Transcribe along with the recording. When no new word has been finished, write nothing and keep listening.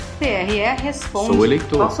TRE Responde. Sou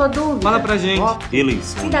eleitor. Qual sua dúvida? Fala pra gente. Voto.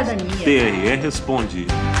 Eleições. Cidadania. TRE Responde.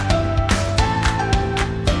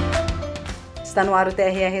 Está no ar o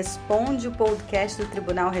TRE Responde, o podcast do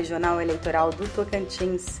Tribunal Regional Eleitoral do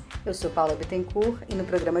Tocantins. Eu sou Paula Bittencourt e no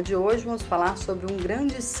programa de hoje vamos falar sobre um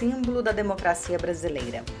grande símbolo da democracia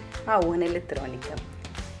brasileira, a urna eletrônica.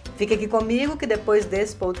 Fique aqui comigo que depois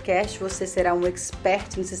desse podcast você será um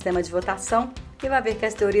expert no sistema de votação e vai ver que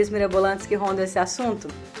as teorias mirabolantes que rondam esse assunto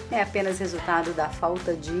é apenas resultado da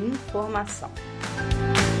falta de informação.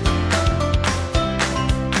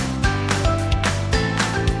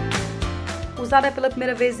 Usada pela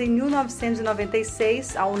primeira vez em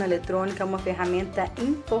 1996, a urna eletrônica é uma ferramenta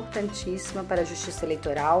importantíssima para a justiça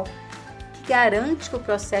eleitoral que garante que o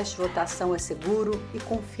processo de votação é seguro e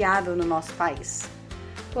confiável no nosso país.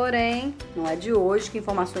 Porém, não é de hoje que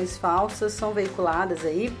informações falsas são veiculadas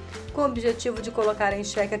aí com o objetivo de colocar em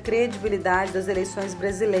xeque a credibilidade das eleições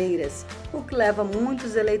brasileiras, o que leva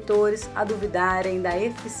muitos eleitores a duvidarem da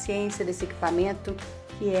eficiência desse equipamento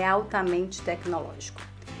que é altamente tecnológico.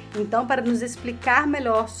 Então, para nos explicar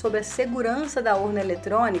melhor sobre a segurança da urna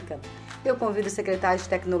eletrônica, eu convido o secretário de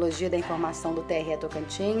Tecnologia da Informação do TRE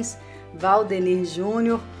Tocantins, Valdenir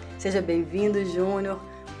Júnior. Seja bem-vindo, Júnior.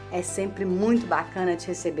 É sempre muito bacana te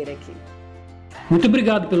receber aqui. Muito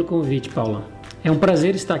obrigado pelo convite, Paula. É um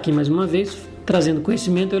prazer estar aqui mais uma vez, trazendo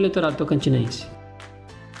conhecimento ao eleitorado tocantinense.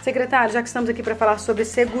 Secretário, já que estamos aqui para falar sobre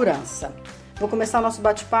segurança, vou começar o nosso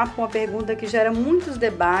bate-papo com uma pergunta que gera muitos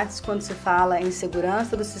debates quando se fala em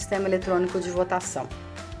segurança do sistema eletrônico de votação.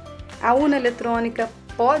 A urna eletrônica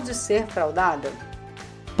pode ser fraudada?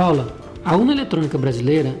 Paula, a urna eletrônica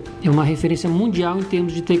brasileira é uma referência mundial em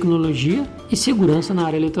termos de tecnologia e segurança na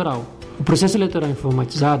área eleitoral. O processo eleitoral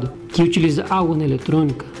informatizado, que utiliza a urna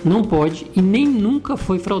eletrônica, não pode e nem nunca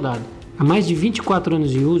foi fraudado. Há mais de 24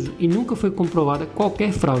 anos de uso e nunca foi comprovada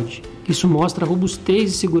qualquer fraude. Isso mostra a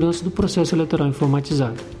robustez e segurança do processo eleitoral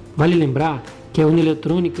informatizado. Vale lembrar que a urna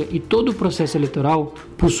eletrônica e todo o processo eleitoral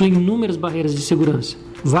possuem inúmeras barreiras de segurança,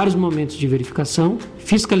 vários momentos de verificação,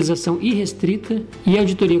 fiscalização irrestrita e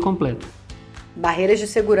auditoria completa. Barreiras de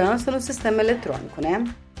segurança no sistema eletrônico, né?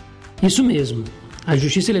 Isso mesmo. A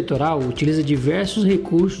Justiça Eleitoral utiliza diversos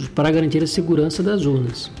recursos para garantir a segurança das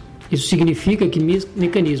urnas. Isso significa que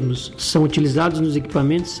mecanismos são utilizados nos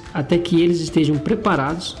equipamentos até que eles estejam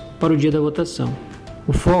preparados para o dia da votação.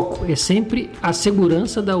 O foco é sempre a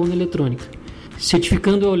segurança da urna eletrônica,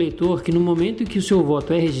 certificando ao eleitor que no momento em que o seu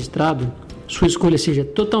voto é registrado, sua escolha seja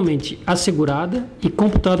totalmente assegurada e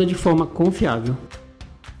computada de forma confiável.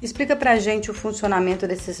 Explica pra gente o funcionamento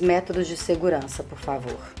desses métodos de segurança, por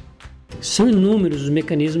favor. São inúmeros os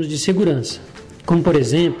mecanismos de segurança, como por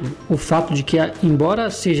exemplo, o fato de que,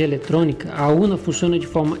 embora seja eletrônica, a urna funciona de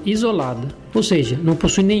forma isolada, ou seja, não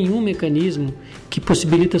possui nenhum mecanismo que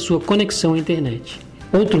possibilita sua conexão à internet.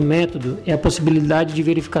 Outro método é a possibilidade de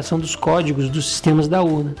verificação dos códigos dos sistemas da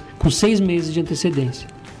urna, com 6 meses de antecedência.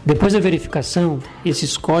 Depois da verificação,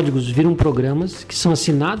 esses códigos viram programas que são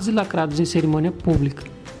assinados e lacrados em cerimônia pública.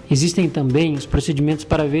 Existem também os procedimentos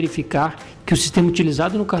para verificar que o sistema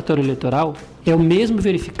utilizado no cartório eleitoral é o mesmo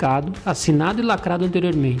verificado, assinado e lacrado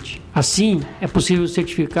anteriormente. Assim, é possível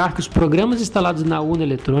certificar que os programas instalados na urna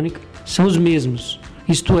eletrônica são os mesmos,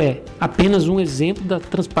 isto é, apenas um exemplo da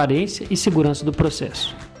transparência e segurança do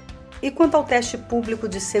processo. E quanto ao teste público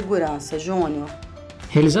de segurança, Júnior?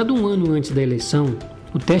 Realizado um ano antes da eleição,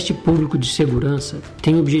 o teste público de segurança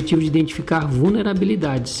tem o objetivo de identificar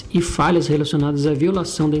vulnerabilidades e falhas relacionadas à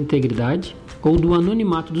violação da integridade ou do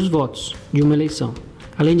anonimato dos votos de uma eleição.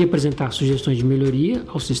 Além de apresentar sugestões de melhoria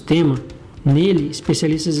ao sistema, nele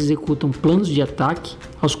especialistas executam planos de ataque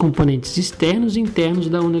aos componentes externos e internos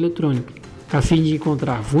da urna eletrônica, a fim de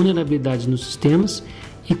encontrar vulnerabilidades nos sistemas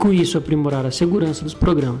e com isso aprimorar a segurança dos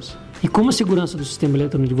programas. E como a segurança do sistema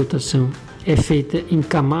eletrônico de votação é feita em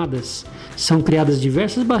camadas, são criadas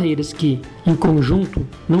diversas barreiras que, em conjunto,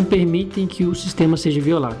 não permitem que o sistema seja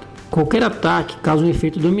violado. Qualquer ataque causa um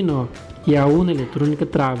efeito dominó e a urna eletrônica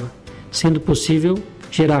trava, sendo possível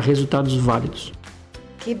gerar resultados válidos.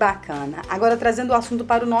 Que bacana! Agora, trazendo o assunto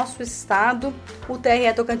para o nosso estado, o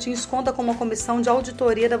TRE Tocantins conta com uma comissão de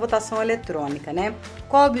auditoria da votação eletrônica, né?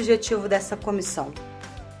 Qual é o objetivo dessa comissão?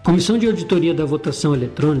 A Comissão de Auditoria da Votação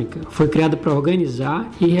Eletrônica foi criada para organizar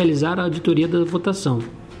e realizar a auditoria da votação.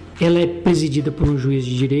 Ela é presidida por um juiz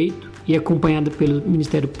de direito e acompanhada pelo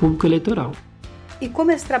Ministério Público Eleitoral. E como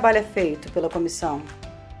esse trabalho é feito pela comissão?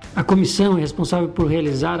 A comissão é responsável por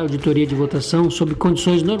realizar a auditoria de votação sob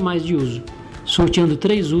condições normais de uso, sorteando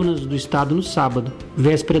 3 urnas do Estado no sábado,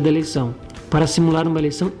 véspera da eleição, para simular uma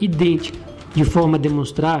eleição idêntica, de forma a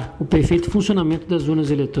demonstrar o perfeito funcionamento das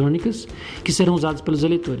urnas eletrônicas que serão usadas pelos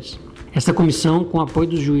eleitores. Esta comissão, com o apoio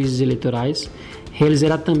dos juízes eleitorais,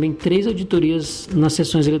 realizará também 3 auditorias nas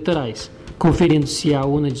sessões eleitorais, conferindo se a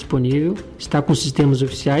urna disponível está com sistemas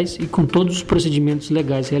oficiais e com todos os procedimentos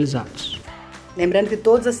legais realizados. Lembrando que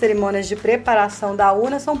todas as cerimônias de preparação da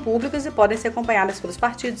urna são públicas e podem ser acompanhadas pelos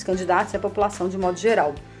partidos, candidatos e a população de modo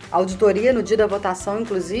geral. A auditoria no dia da votação,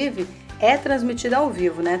 inclusive, é transmitida ao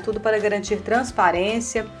vivo, Tudo para garantir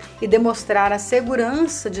transparência e demonstrar a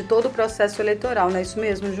segurança de todo o processo eleitoral, não é isso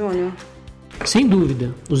mesmo, Júnior? Sem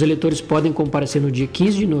dúvida, os eleitores podem comparecer no dia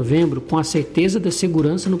 15 de novembro com a certeza da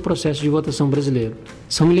segurança no processo de votação brasileiro.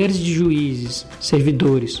 São milhares de juízes,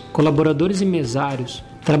 servidores, colaboradores e mesários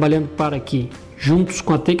trabalhando para que, juntos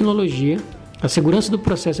com a tecnologia, a segurança do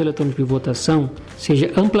processo eletrônico de votação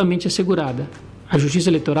seja amplamente assegurada. A Justiça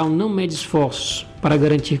Eleitoral não mede esforços para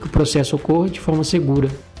garantir que o processo ocorra de forma segura.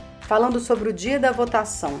 Falando sobre o dia da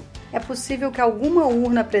votação, é possível que alguma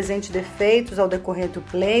urna apresente defeitos ao decorrer do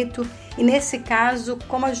pleito e, nesse caso,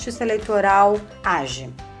 como a Justiça Eleitoral age?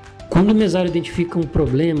 Quando o mesário identifica um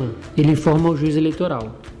problema, ele informa ao juiz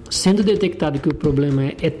eleitoral. Sendo detectado que o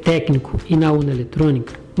problema é técnico e na urna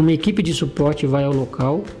eletrônica, uma equipe de suporte vai ao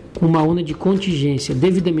local com uma urna de contingência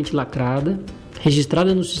devidamente lacrada,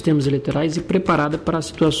 registrada nos sistemas eleitorais e preparada para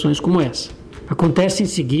situações como essa. Acontece em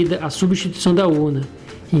seguida a substituição da urna,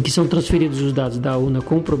 em que são transferidos os dados da urna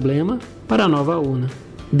com o problema para a nova urna,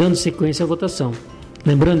 dando sequência à votação.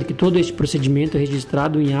 Lembrando que todo este procedimento é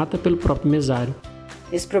registrado em ata pelo próprio mesário.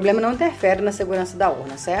 Esse problema não interfere na segurança da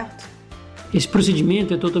urna, certo? Esse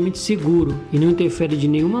procedimento é totalmente seguro e não interfere de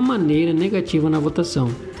nenhuma maneira negativa na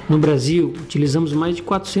votação. No Brasil, utilizamos mais de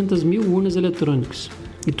 400 mil urnas eletrônicas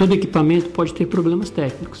e todo equipamento pode ter problemas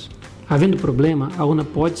técnicos. Havendo problema, a urna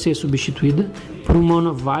pode ser substituída por uma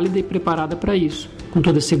urna válida e preparada para isso, com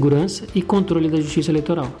toda a segurança e controle da Justiça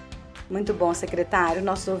Eleitoral. Muito bom, secretário.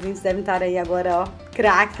 Nossos ouvintes devem estar aí agora,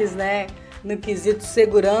 craques, no quesito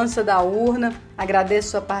segurança da urna. Agradeço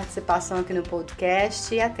sua participação aqui no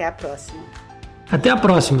podcast e até a próxima. Até a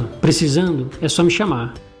próxima. Precisando, é só me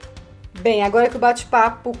chamar. Bem, agora que o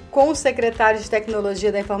bate-papo com o secretário de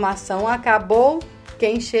Tecnologia da Informação acabou,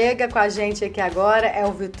 quem chega com a gente aqui agora é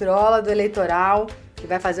o Vitrola do Eleitoral, que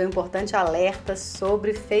vai fazer um importante alerta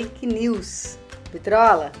sobre fake news.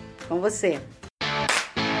 Vitrola, com você.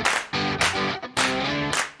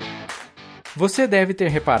 Você deve ter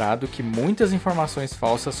reparado que muitas informações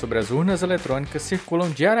falsas sobre as urnas eletrônicas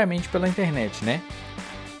circulam diariamente pela internet, né?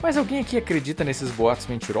 Mas alguém aqui acredita nesses boatos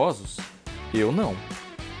mentirosos? Eu não.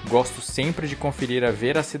 Gosto sempre de conferir a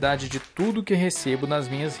veracidade de tudo que recebo nas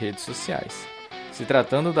minhas redes sociais. Se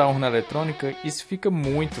tratando da urna eletrônica, isso fica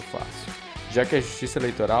muito fácil, já que a Justiça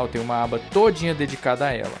Eleitoral tem uma aba todinha dedicada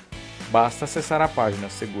a ela. Basta acessar a página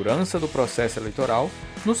Segurança do Processo Eleitoral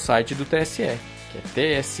no site do TSE, que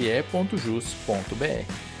é tse.jus.br.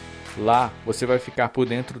 Lá você vai ficar por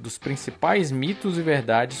dentro dos principais mitos e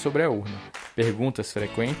verdades sobre a urna, perguntas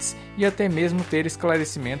frequentes e até mesmo ter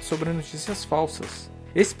esclarecimentos sobre notícias falsas.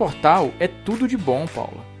 Esse portal é tudo de bom,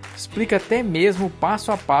 Paula. Explica até mesmo o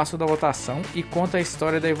passo a passo da votação e conta a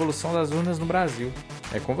história da evolução das urnas no Brasil.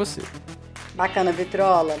 É com você. Bacana,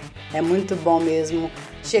 Vitrola. É muito bom mesmo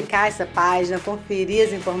checar essa página, conferir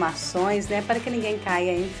as informações, para que ninguém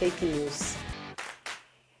caia em fake news.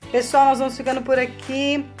 Pessoal, nós vamos ficando por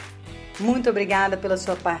aqui. Muito obrigada pela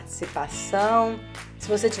sua participação. Se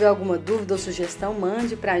você tiver alguma dúvida ou sugestão,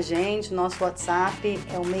 mande pra gente. Nosso WhatsApp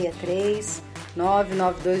é o 63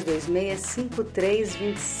 99226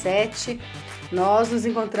 5327. Nós nos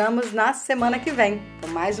encontramos na semana que vem com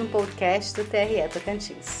mais um podcast do TRE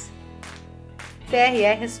Tocantins.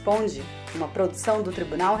 TRE Responde, uma produção do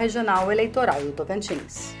Tribunal Regional Eleitoral do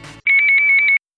Tocantins.